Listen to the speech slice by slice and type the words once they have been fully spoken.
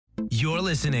You're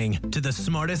listening to The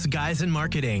Smartest Guys in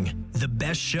Marketing, the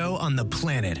best show on the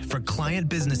planet for client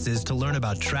businesses to learn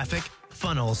about traffic,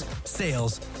 funnels,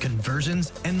 sales,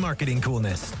 conversions, and marketing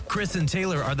coolness. Chris and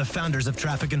Taylor are the founders of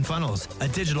Traffic and Funnels, a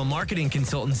digital marketing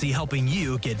consultancy helping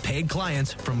you get paid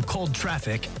clients from cold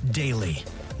traffic daily.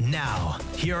 Now,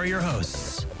 here are your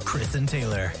hosts, Chris and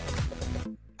Taylor.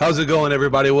 How's it going,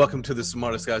 everybody? Welcome to the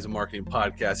Smartest Guys in Marketing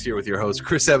podcast here with your hosts,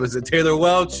 Chris Evans and Taylor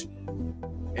Welch.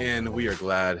 And we are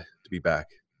glad to be back.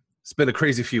 It's been a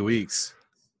crazy few weeks.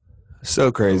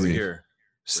 So crazy.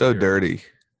 So dirty.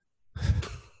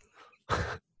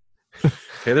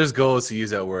 Taylor's goal is to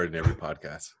use that word in every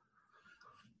podcast.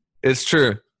 It's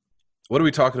true. What are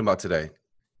we talking about today?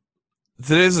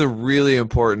 Today's a really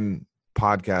important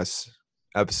podcast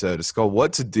episode. It's called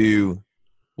What to Do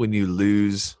When You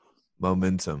Lose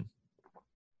Momentum.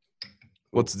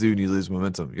 What to do when you lose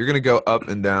momentum. You're going to go up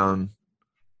and down.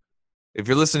 If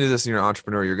you're listening to this and you're an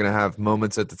entrepreneur, you're going to have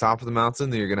moments at the top of the mountain.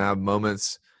 Then you're going to have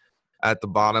moments at the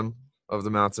bottom of the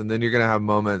mountain. Then you're going to have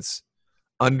moments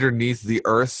underneath the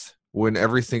earth when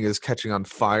everything is catching on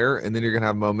fire. And then you're going to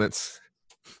have moments.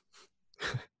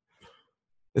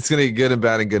 It's going to be good and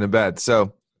bad and good and bad.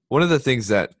 So one of the things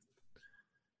that,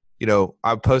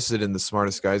 I posted in the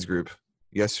Smartest Guys group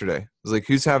yesterday, I was like,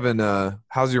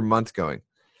 how's your month going?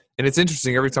 And it's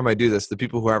interesting, every time I do this, the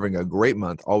people who are having a great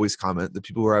month always comment. The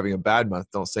people who are having a bad month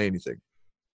don't say anything.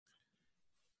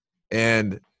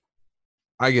 And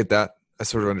I get that. I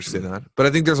sort of understand that. But I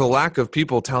think there's a lack of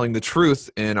people telling the truth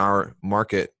in our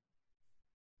market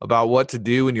about what to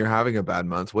do when you're having a bad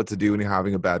month, what to do when you're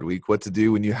having a bad week, what to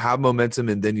do when you have momentum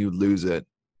and then you lose it.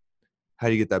 How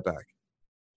do you get that back?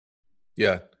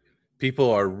 Yeah. People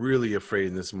are really afraid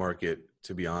in this market,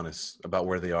 to be honest, about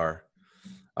where they are.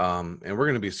 And we're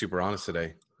going to be super honest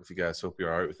today with you guys. Hope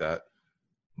you're all right with that.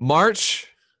 March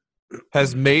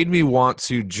has made me want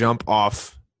to jump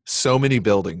off so many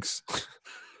buildings.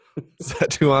 Is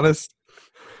that too honest?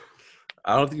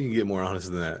 I don't think you can get more honest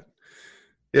than that.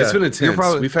 Yeah, it's been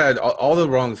intense. We've had all the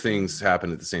wrong things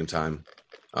happen at the same time.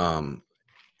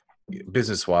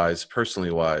 Business-wise,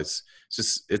 personally-wise,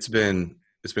 it's been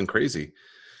crazy.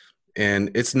 And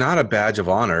it's not a badge of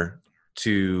honor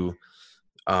to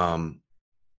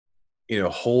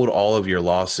hold all of your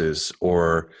losses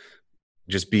or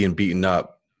just being beaten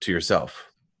up to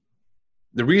yourself.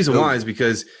 The reason why is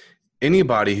because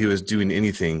anybody who is doing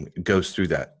anything goes through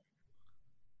that.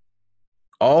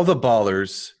 All the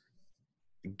ballers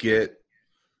get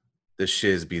the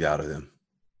shiz beat out of them.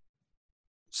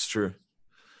 It's true.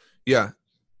 Yeah.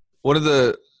 One of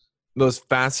the most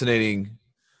fascinating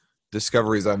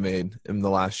discoveries I've made in the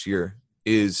last year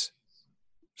is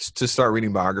to start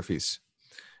reading biographies.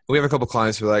 We have a couple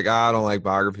clients who are like, I don't like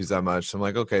biographies that much. So I'm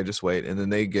like, okay, just wait. And then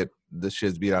they get the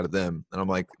shiz beat out of them. And I'm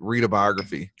like, read a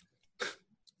biography.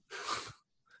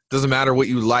 Doesn't matter what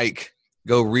you like.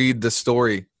 Go read the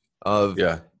story of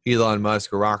Elon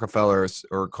Musk or Rockefeller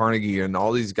or Carnegie and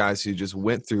all these guys who just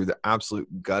went through the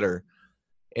absolute gutter.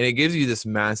 And it gives you this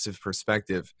massive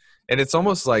perspective. And it's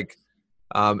almost like,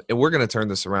 and we're going to turn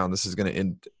this around. This is going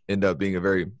to end up being a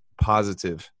very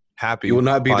positive, happy. You will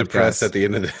not be podcast. Depressed at the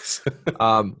end of this.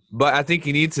 But I think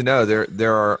you need to know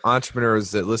there are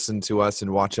entrepreneurs that listen to us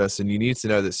and watch us, and you need to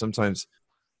know that sometimes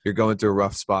you're going through a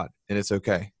rough spot, and it's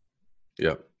okay.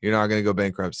 Yep. You're not going to go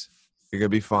bankrupt. You're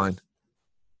going to be fine.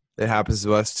 It happens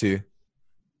to us too.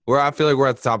 I feel like we're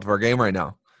at the top of our game right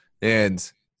now,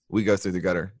 and we go through the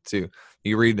gutter too.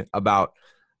 You read about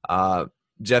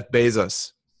Jeff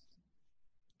Bezos.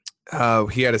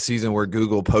 He had a season where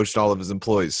Google poached all of his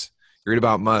employees. You read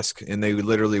about Musk, and they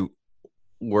literally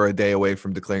were a day away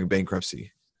from declaring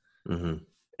bankruptcy. Mm-hmm.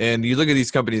 And you look at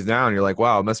these companies now, and you're like,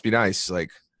 wow, it must be nice.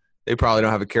 Like, they probably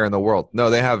don't have a care in the world.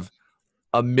 No, they have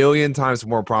 1 million times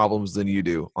more problems than you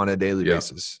do on a daily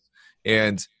basis.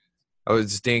 And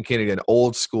Dan Kennedy, an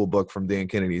old school book from Dan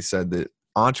Kennedy, said that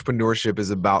entrepreneurship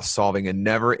is about solving a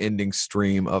never-ending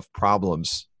stream of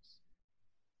problems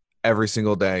every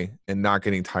single day and not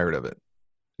getting tired of it.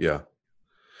 Yeah.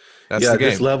 That's the game.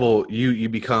 At this level, you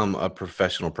become a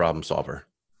professional problem solver.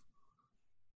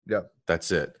 Yeah.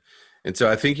 That's it. And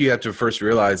so I think you have to first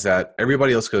realize that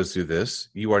everybody else goes through this.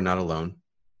 You are not alone.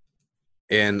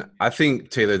 And I think,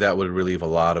 Taylor, that would relieve a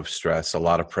lot of stress, a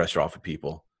lot of pressure off of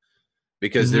people.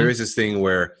 Because there is this thing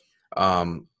where I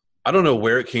don't know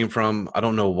where it came from. I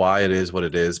don't know why it is what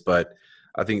it is. But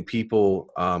I think people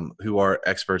who are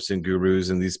experts and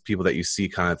gurus and these people that you see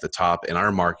kind of at the top in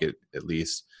our market, at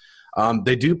least,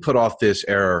 they do put off this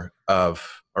aura of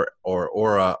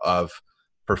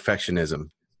perfectionism,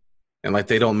 and like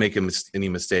they don't make any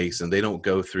mistakes, and they don't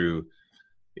go through,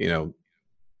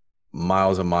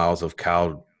 miles and miles of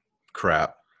cow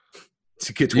crap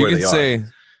to get to You where can they say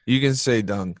you can say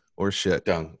dung or shit.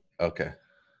 Dung. Okay.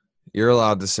 You're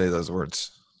allowed to say those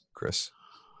words, Chris.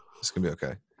 It's gonna be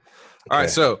okay. All right,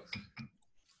 Okay. so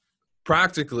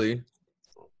practically,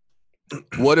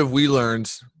 what have we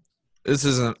learned? This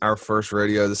isn't our first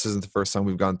radio. This isn't the first time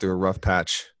we've gone through a rough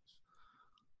patch,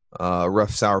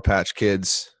 rough Sour Patch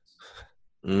Kids.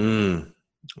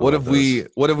 What have we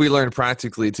learned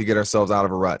practically to get ourselves out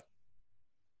of a rut?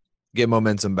 Get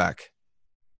momentum back.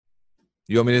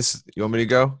 You want me to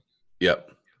go?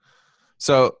 Yep.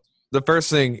 So the first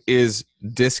thing is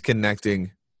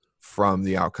disconnecting from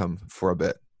the outcome for a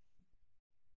bit.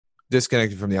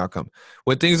 Disconnecting from the outcome.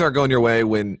 When things aren't going your way,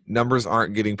 when numbers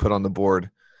aren't getting put on the board,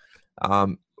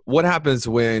 what happens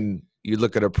when you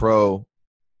look at a pro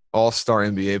all-star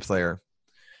NBA player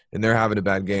and they're having a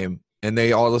bad game and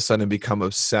they all of a sudden become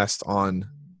obsessed on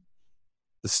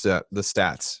the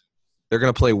stats? They're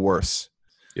going to play worse.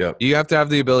 Yep. You have to have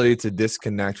the ability to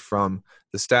disconnect from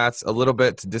the stats a little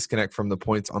bit, to disconnect from the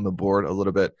points on the board a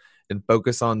little bit, and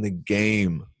focus on the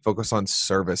game, focus on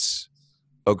service,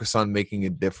 focus on making a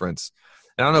difference.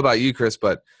 And I don't know about you, Chris,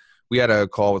 but we had a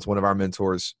call with one of our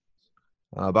mentors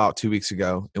about 2 weeks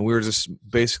ago, and we were just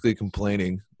basically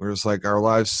complaining. We were just like, our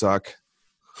lives suck.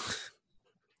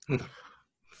 And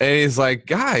he's like,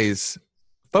 guys,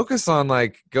 focus on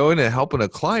like going and helping a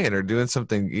client or doing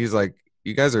something. He's like,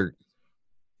 you guys are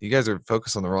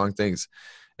focused on the wrong things.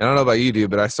 And I don't know about you, dude,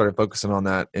 but I started focusing on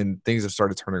that and things have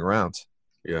started turning around.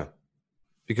 Yeah.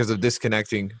 Because of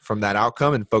disconnecting from that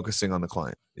outcome and focusing on the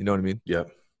client. You know what I mean?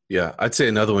 Yep. Yeah. I'd say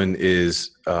another one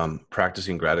is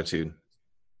practicing gratitude.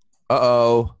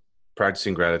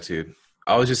 Practicing gratitude.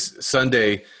 I was just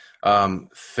Sunday,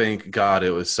 thank God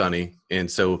it was sunny. And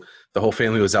so the whole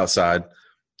family was outside.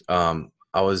 I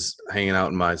was hanging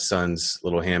out in my son's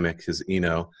little hammock, his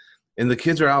Eno, and the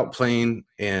kids are out playing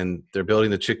and they're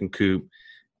building the chicken coop.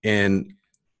 And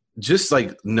just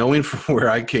like knowing from where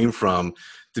I came from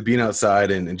to being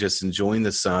outside and just enjoying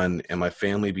the sun and my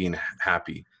family being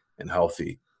happy and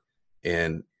healthy.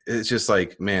 And it's just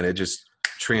like, man, it just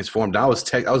transformed. I was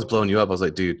blowing you up. I was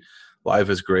like, dude, life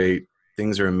is great.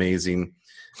 Things are amazing.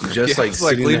 Just yeah,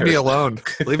 like leave there. me alone.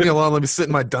 Leave me alone. Let me sit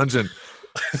in my dungeon.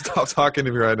 Stop talking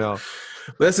to me right now.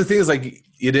 But that's the thing is like,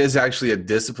 it is actually a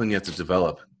discipline you have to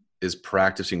develop is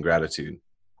practicing gratitude.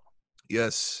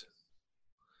 Yes.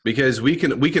 Because we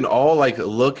can all like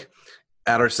look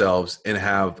at ourselves and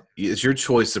have, it's your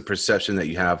choice, the perception that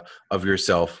you have of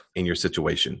yourself in your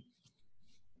situation.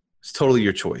 It's totally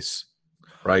your choice.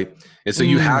 Right. And so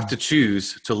you have to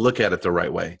choose to look at it the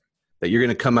right way, that you're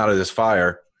going to come out of this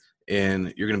fire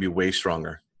and you're going to be way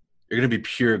stronger. You're going to be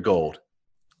pure gold.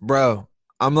 Bro,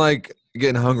 I'm like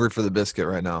getting hungry for the biscuit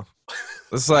right now.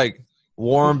 It's like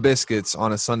warm biscuits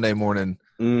on a Sunday morning,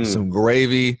 some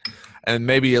gravy, and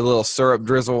maybe a little syrup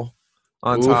drizzle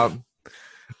on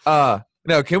top.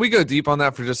 No, can we go deep on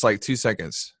that for just like 2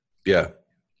 seconds? Yeah.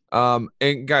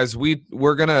 And guys,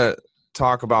 we're gonna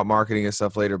talk about marketing and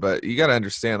stuff later, but you got to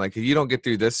understand, like, if you don't get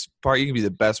through this part, you can be the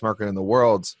best marketer in the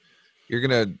world, you're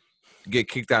gonna get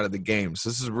kicked out of the game. So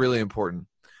this is really important.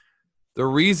 The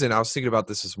reason I was thinking about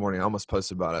this morning, I almost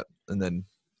posted about it and then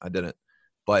I didn't,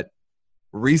 but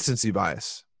recency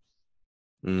bias.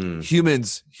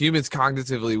 Humans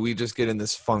cognitively, we just get in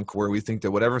this funk where we think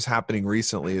that whatever's happening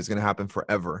recently is going to happen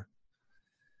forever.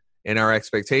 And our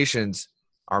expectations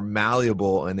are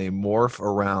malleable and they morph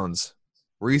around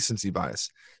recency bias.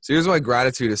 So here's why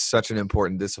gratitude is such an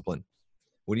important discipline.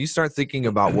 When you start thinking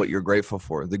about what you're grateful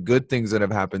for, the good things that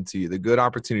have happened to you, the good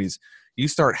opportunities, you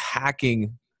start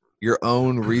hacking your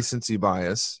own recency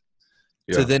bias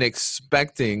to then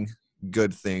expecting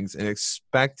good things and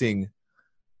expecting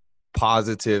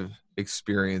positive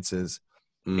experiences.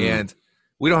 And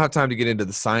we don't have time to get into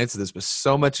the science of this, but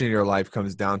so much in your life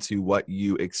comes down to what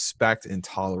you expect and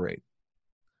tolerate.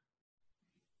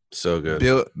 So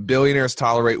good. Billionaires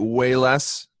tolerate way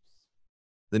less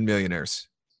than millionaires.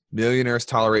 Millionaires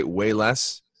tolerate way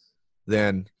less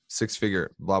than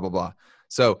six-figure, blah, blah, blah.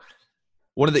 So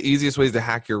one of the easiest ways to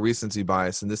hack your recency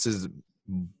bias, and this is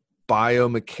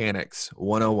biomechanics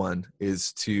 101,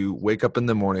 is to wake up in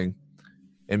the morning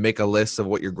and make a list of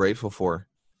what you're grateful for.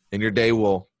 And your day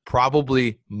will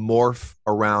probably morph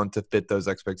around to fit those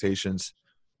expectations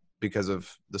because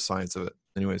of the science of it.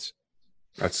 Anyways.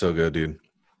 That's so good, dude.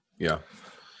 Yeah.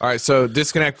 All right. So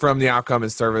disconnect from the outcome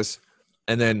and service,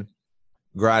 and then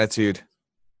gratitude.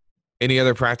 Any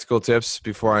other practical tips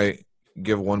before I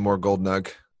give one more gold nug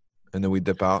and then we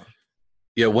dip out?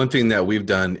 Yeah. One thing that we've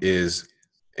done is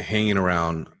hanging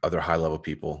around other high level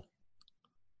people.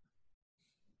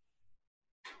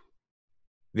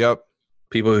 Yep.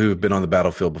 People who've been on the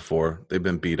battlefield before, they've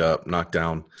been beat up, knocked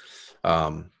down.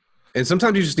 And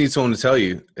sometimes you just need someone to tell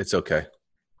you it's okay.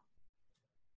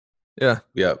 Yeah.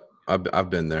 Yeah, I've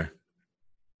been there.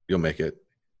 You'll make it.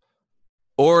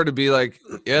 Or to be like,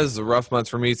 yeah, this is a rough month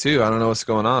for me too. I don't know what's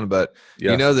going on, but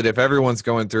you know that if everyone's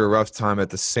going through a rough time at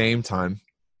the same time,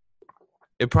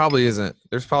 it probably isn't.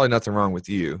 There's probably nothing wrong with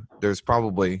you. There's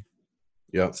probably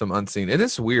some unseen. And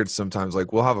it's weird sometimes.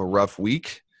 Like we'll have a rough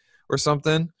week or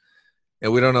something,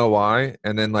 and we don't know why.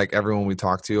 And then like everyone we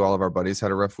talk to, all of our buddies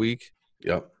had a rough week.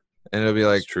 Yep. And it'll be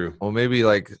like, it's true. Well, maybe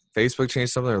like Facebook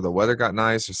changed something or the weather got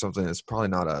nice or something. It's probably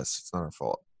not us. It's not our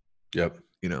fault. Yep.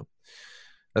 You know,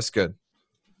 that's good.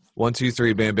 1, 2,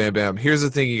 3, bam, bam, bam. Here's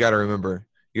the thing you got to remember.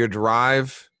 Your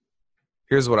drive,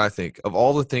 here's what I think. Of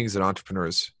all the things that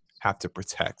entrepreneurs have to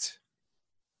protect,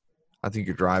 I think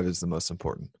your drive is the most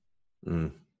important.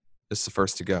 It's the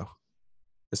first to go.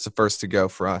 It's the first to go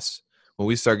for us. When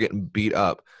we start getting beat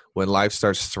up, when life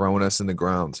starts throwing us in the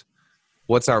ground,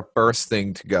 what's our first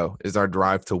thing to go is our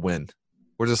drive to win.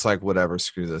 We're just like, whatever,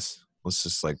 screw this. Let's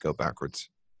just like go backwards.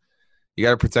 You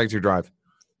got to protect your drive.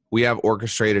 We have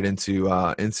orchestrated into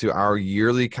our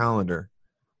yearly calendar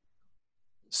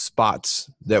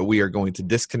spots that we are going to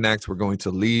disconnect. We're going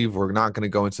to leave. We're not going to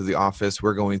go into the office.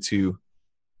 We're going to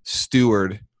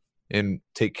steward and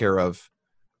take care of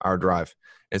our drive.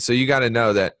 And so you got to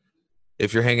know that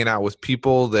if you're hanging out with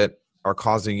people that are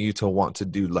causing you to want to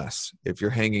do less, if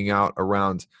you're hanging out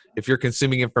around, if you're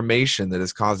consuming information that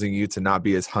is causing you to not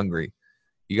be as hungry,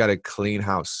 you got to clean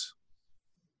house.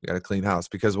 You got to clean house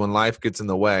because when life gets in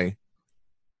the way,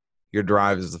 your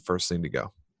drive is the first thing to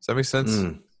go. Does that make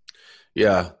sense?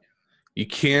 Yeah. You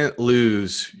can't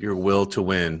lose your will to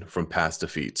win from past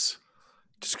defeats.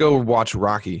 Just go watch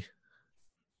Rocky.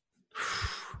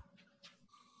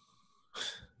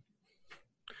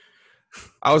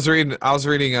 I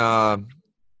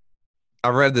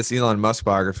read this Elon Musk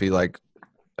biography like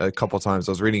a couple times.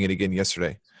 I was reading it again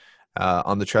yesterday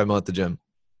on the treadmill at the gym.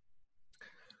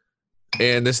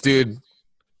 And this dude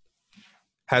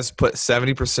has put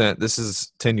 70%, this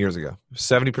is 10 years ago,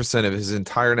 70% of his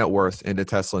entire net worth into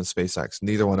Tesla and SpaceX.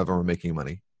 Neither one of them are making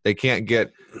money. They can't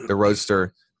get the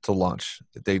Roadster to launch.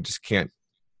 They just can't.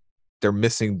 They're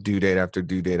missing due date after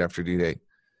due date after due date.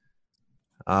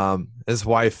 His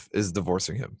wife is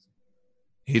divorcing him.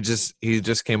 He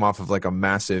just came off of like a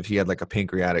massive, he had like a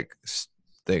pancreatic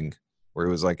thing where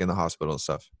he was like in the hospital and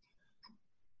stuff.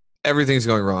 Everything's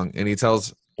going wrong. And he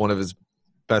tells one of his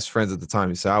best friends at the time,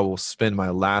 he said, I will spend my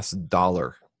last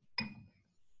dollar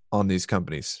on these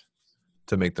companies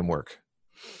to make them work.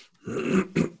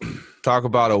 Talk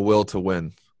about a will to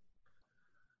win.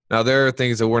 Now, there are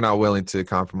things that we're not willing to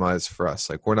compromise for us.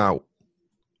 Like, we're not,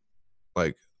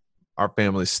 like, our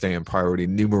families stay in priority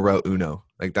numero uno.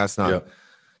 Like, that's not,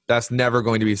 that's never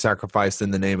going to be sacrificed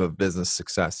in the name of business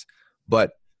success.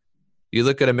 But you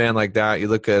look at a man like that, you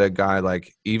look at a guy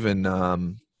like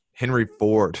even Henry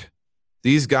Ford.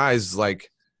 These guys,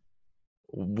 like,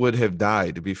 would have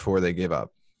died before they gave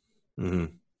up.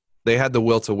 Mm-hmm. They had the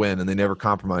will to win, and they never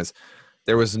compromised.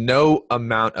 There was no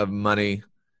amount of money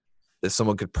that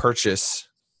someone could purchase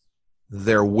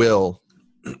their will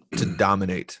to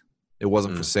dominate. It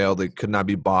wasn't for sale. They could not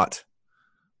be bought.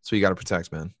 So you got to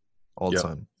protect, man, all the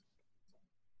time.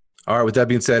 All right. With that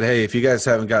being said, hey, if you guys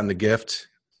haven't gotten the gift,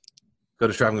 go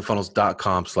to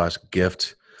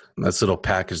travelingfunnels.com/gift. That's a little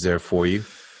package there for you.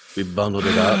 We bundled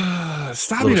it up.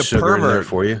 Stop being a pervert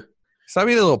for you. Stop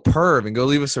being a little perv and go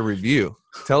leave us a review.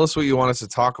 Tell us what you want us to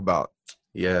talk about.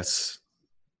 Yes.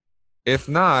 If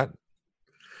not,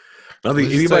 I don't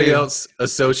think anybody else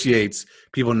associates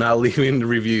people not leaving a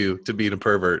review to being a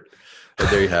pervert. But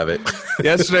there you have it.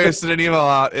 Yesterday I sent an email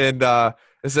out and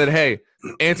it said, hey,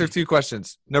 answer 2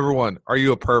 questions. Number 1, are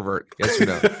you a pervert? Yes or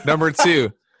no? Number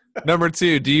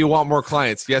two, do you want more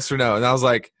clients? Yes or no? And I was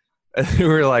like, we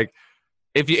were like,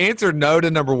 if you answered no to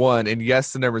number 1 and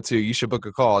yes to number 2, you should book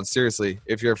a call. And seriously,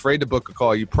 if you're afraid to book a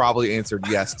call, you probably answered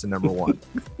yes to number 1.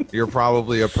 You're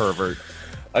probably a pervert.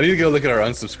 I need to go look at our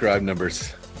unsubscribed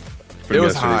numbers. It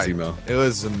was high. Email. It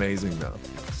was amazing, though.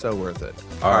 So worth it.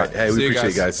 All right. Hey, we appreciate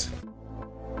you guys.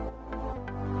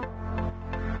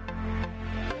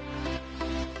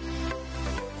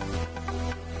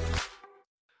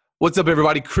 What's up,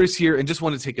 everybody? Chris here, and just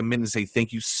want to take a minute and say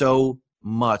thank you so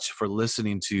much for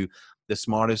listening to the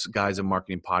Smartest Guys in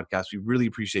Marketing podcast. We really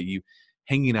appreciate you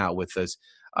hanging out with us.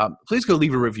 Please go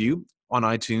leave a review on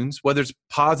iTunes, whether it's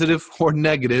positive or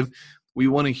negative. We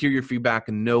want to hear your feedback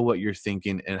and know what you're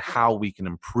thinking and how we can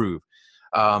improve.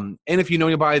 And if you know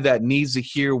anybody that needs to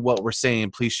hear what we're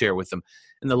saying, please share with them.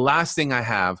 And the last thing I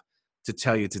have to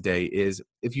tell you today is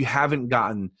if you haven't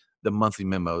gotten the monthly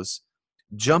memos,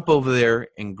 jump over there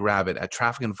and grab it at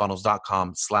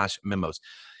trafficandfunnels.com/memos.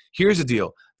 Here's the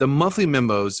deal. The monthly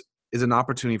memos is an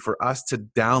opportunity for us to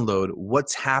download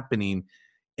what's happening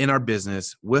in our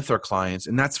business with our clients.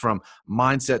 And that's from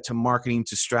mindset to marketing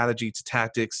to strategy to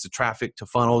tactics to traffic to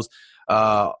funnels,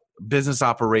 business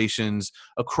operations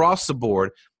across the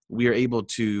board. We are able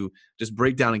to just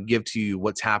break down and give to you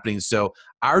what's happening. So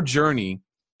our journey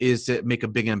is to make a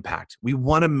big impact. We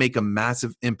want to make a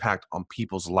massive impact on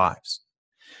people's lives.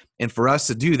 And for us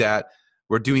to do that,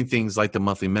 we're doing things like the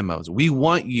monthly memos. We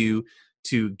want you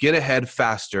to get ahead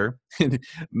faster and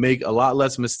make a lot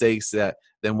less mistakes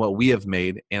than what we have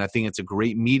made. And I think it's a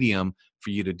great medium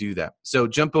for you to do that. So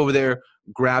jump over there,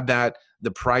 grab that. The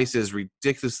price is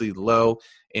ridiculously low,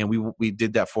 and we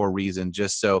did that for a reason,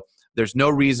 just so there's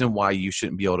no reason why you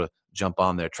shouldn't be able to jump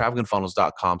on there.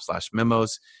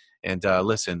 trafficandfunnels.com/memos. And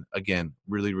listen, again,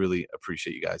 really, really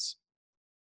appreciate you guys.